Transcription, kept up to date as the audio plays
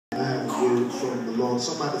word from the Lord.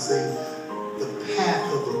 Somebody say, the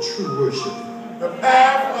path of a true worshiper. The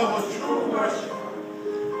path of a true worshiper.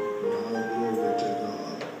 Glory to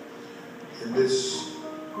God. In this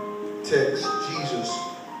text, Jesus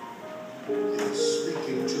is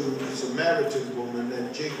speaking to the Samaritan woman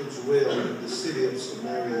at Jacob's well in the city of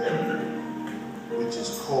Samaria, which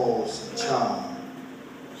is called Sychar.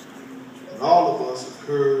 And all of us have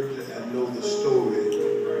heard and know the story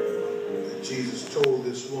that Jesus told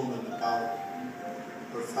this woman about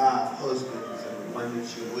her 5 husbands and the one that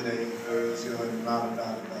she would ain't hers, and blah, blah,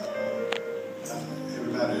 blah, blah.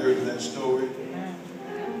 Everybody heard of that story?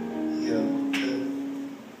 Yeah.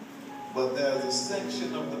 But there's a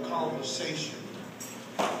section of the conversation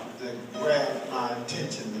that grabbed my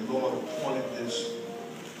attention. The Lord pointed this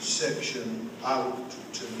section out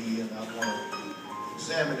to me, and I want to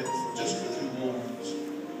examine it for just a few moments.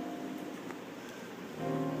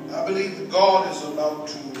 I believe that God is about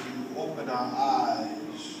to open our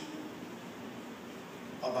eyes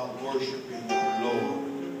about worshiping the Lord.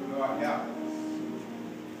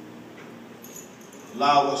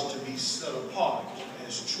 Allow us to be set apart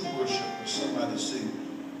as true worshipers. Somebody say,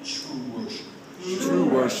 true worshipers. True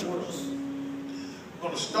worshipers. We're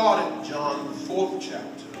going to start at John, the 4th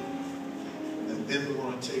chapter. And then we're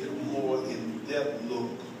going to take a more in-depth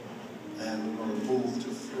look. And we're going to move to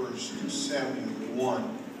 1 Samuel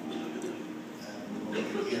 1. And we're going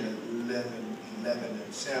to begin at 11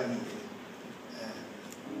 in Samuel. And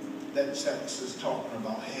that text is talking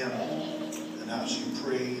about Hannah and how she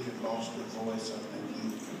prayed and lost her voice. I think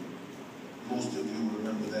most of you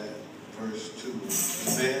remember that verse 2.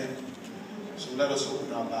 Amen. So let us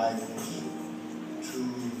open our Bibles to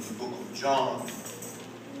the book of John,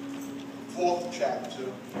 4th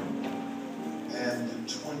chapter, and the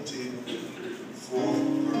 24th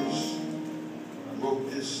verse. I wrote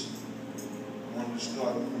this. I wanted to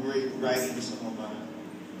start writing some of my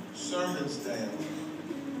sermons down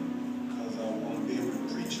because I want to be able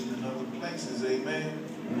to preach them in other places. Amen.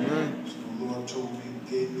 Amen. So the Lord told me,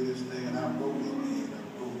 gave me this thing, and I wrote it, man.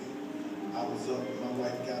 I was up, and my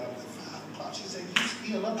wife got up at 5 o'clock. She said, you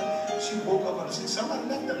still up? She woke up and said, somebody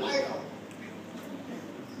left the light on.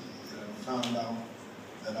 And I found out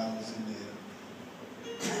that I was in there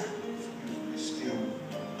still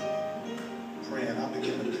praying. I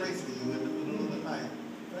began to pray for you in the middle of the night.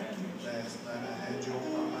 Last night I had you on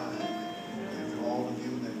my mind. And for all of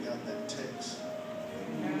you that got that text,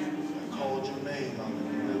 I called your name out in the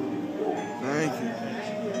middle. Thank you. I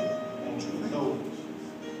want you to know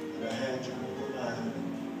that I had you on my mind.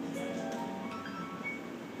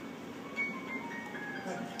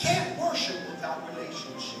 But can't worship without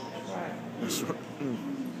relationship. That's right.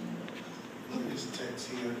 Look at this text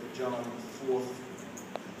here, John 4:22.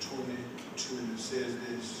 It says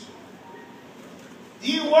this.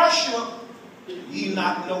 Ye worship, ye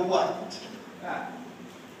not know what.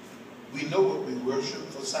 We know what we worship,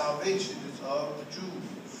 for salvation is of the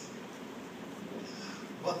Jews.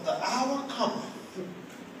 But the hour cometh,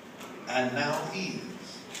 and now is,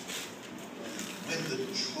 when the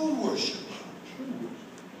true worshiper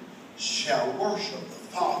shall worship the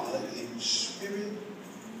Father in spirit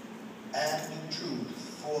and in truth.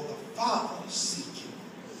 For the Father seeketh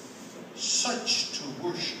such to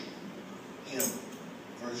worship him.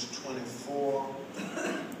 Verse 24.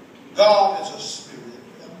 God is a spirit,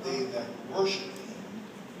 and they that worship him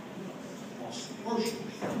must worship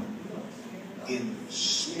him in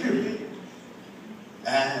spirit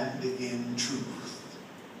and in truth.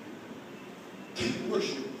 Can't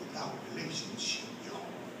worship without relationship, y'all.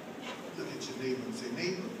 Look at your neighbor and say,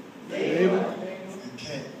 neighbor, you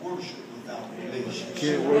can't worship without relationship.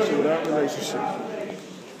 Can't worship without relationship.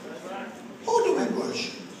 Who do we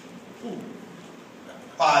worship?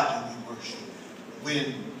 Why do we worship? When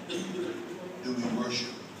do we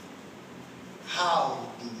worship? How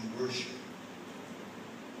do we worship?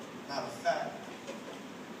 Matter of fact,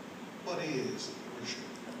 what is worship?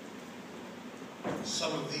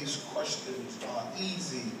 Some of these questions are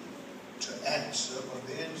easy to answer, but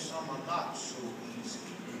then some are not so easy.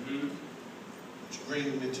 Which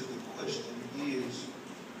brings me to the question, is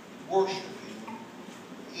worshiping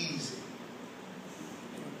easy?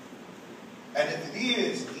 And if it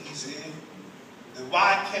is easy, then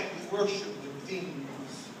why can't we worship when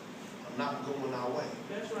things are not going our way?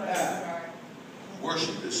 That's right.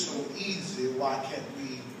 Worship is so easy, why can't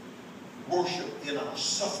we worship in our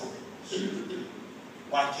sufferings?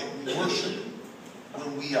 Why can't we worship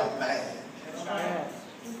when we are mad? That's right.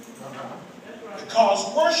 Because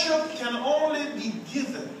worship can only be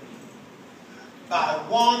given by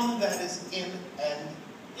one that is in an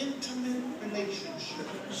intimate relationship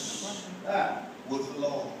with the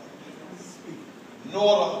Lord. In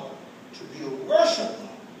order to be a worshiper,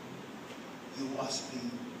 you must be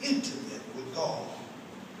intimate with God.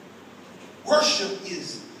 Worship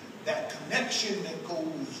is that connection that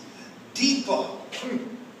goes deeper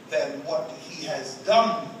than what he has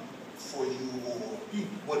done for you or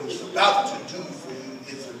what he's about to do for you.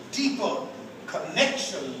 It's a deeper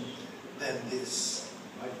connection than this.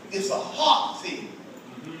 It's a heart thing.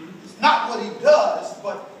 It's not what he does,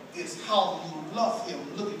 but it's how you love him.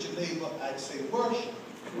 Look at your neighbor and say, worship.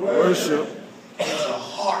 Worship It's a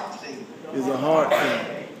heart thing. is a heart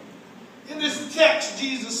thing. In this text,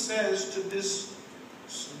 Jesus says to this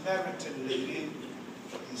Samaritan lady,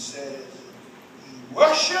 he says, ye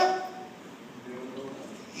worship,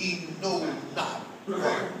 ye know not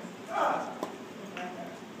what.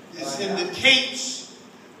 This indicates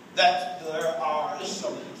that there are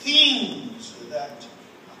some things that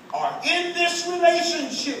are in this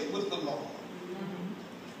relationship with the Lord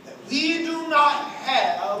that we do not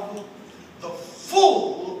have the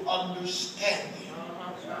full understanding.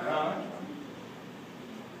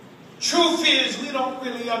 Truth is, we don't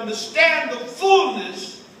really understand the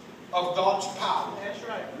fullness of God's power. That's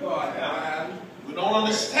right. We don't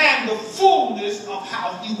understand the fullness of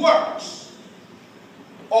how he works,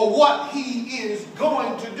 or what he is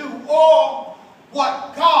going to do, or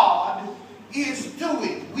what God is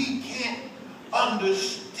doing. We can't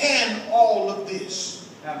understand all of this.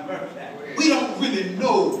 We don't really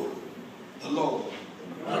know the Lord.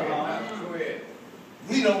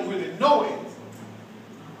 We don't really know him.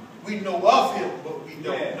 We know of him, but we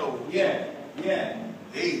don't know him. Amen.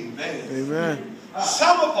 Amen.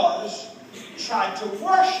 Some of us try to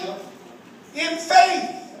worship in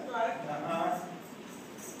faith.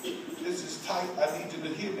 This is tight. I need you to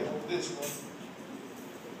hear me on this one.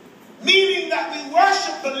 Meaning that we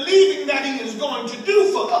worship believing that he is going to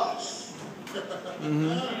do for us.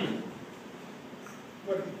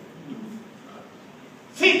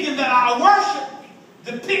 Thinking that our worship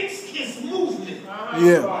depicts his movement.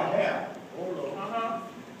 Yeah.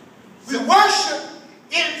 We worship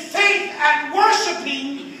in faith, and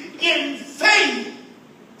worshiping in faith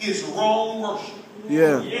is wrong worship.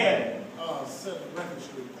 Yeah.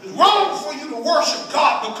 It's wrong for you to worship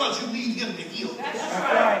God because you need him to heal. That's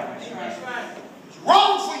right. That's right. It's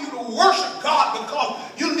wrong for you to worship God because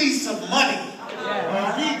you need some money.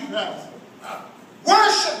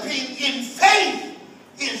 Worshiping in faith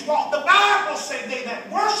is wrong. The Bible says they that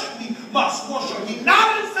worship me must worship me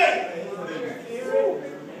not in faith,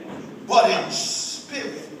 but in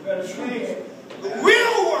spirit. The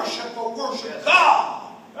real worshiper worship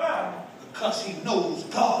God because he knows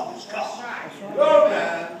God is God.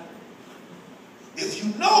 If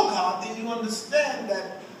you know God, then you understand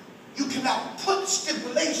that you cannot put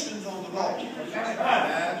stipulations on the Lord.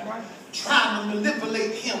 Trying to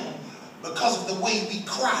manipulate him because of the way we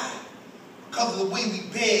cry, because of the way we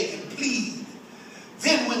beg and plead.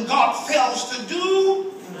 Then when God fails to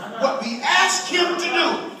do what we ask him to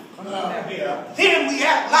do, then we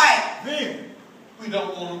act like we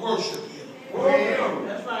don't want to worship him.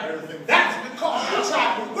 That's right. That's because we try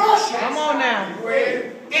to worship Come on now.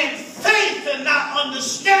 in faith and not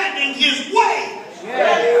understanding his way.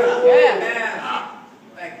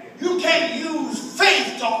 You can't use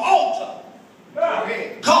faith to alter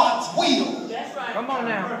God's will. That's right. Come on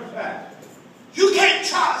now. You can't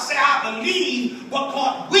try to say, I believe, but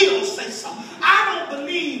God will say something. I don't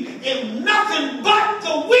believe in nothing but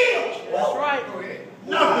the will. That's right.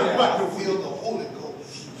 Nothing but the will of the Holy Ghost.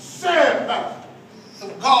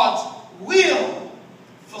 Of God's will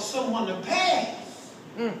for someone to pass.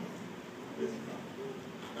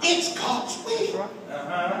 It's God's will.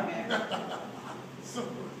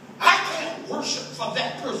 I can't worship for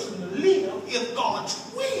that person to live if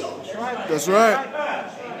God's will. That's right.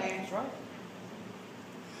 That's right.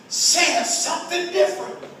 Says something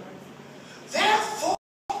different. Therefore,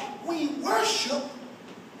 we worship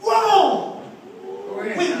wrong.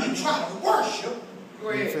 When we try to worship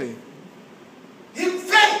In faith. in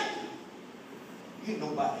faith. Ain't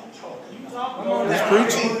nobody talking about That's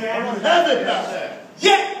preaching.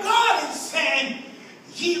 Yet God is saying,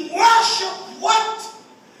 ye worship what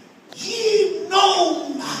ye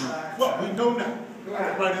know not. What we know now.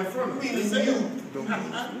 Right in front of us.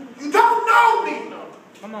 You don't know me.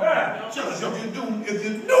 Come on now. Just if you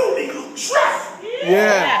knew me, you trust me.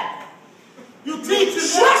 Yeah. You teach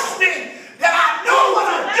and trust me.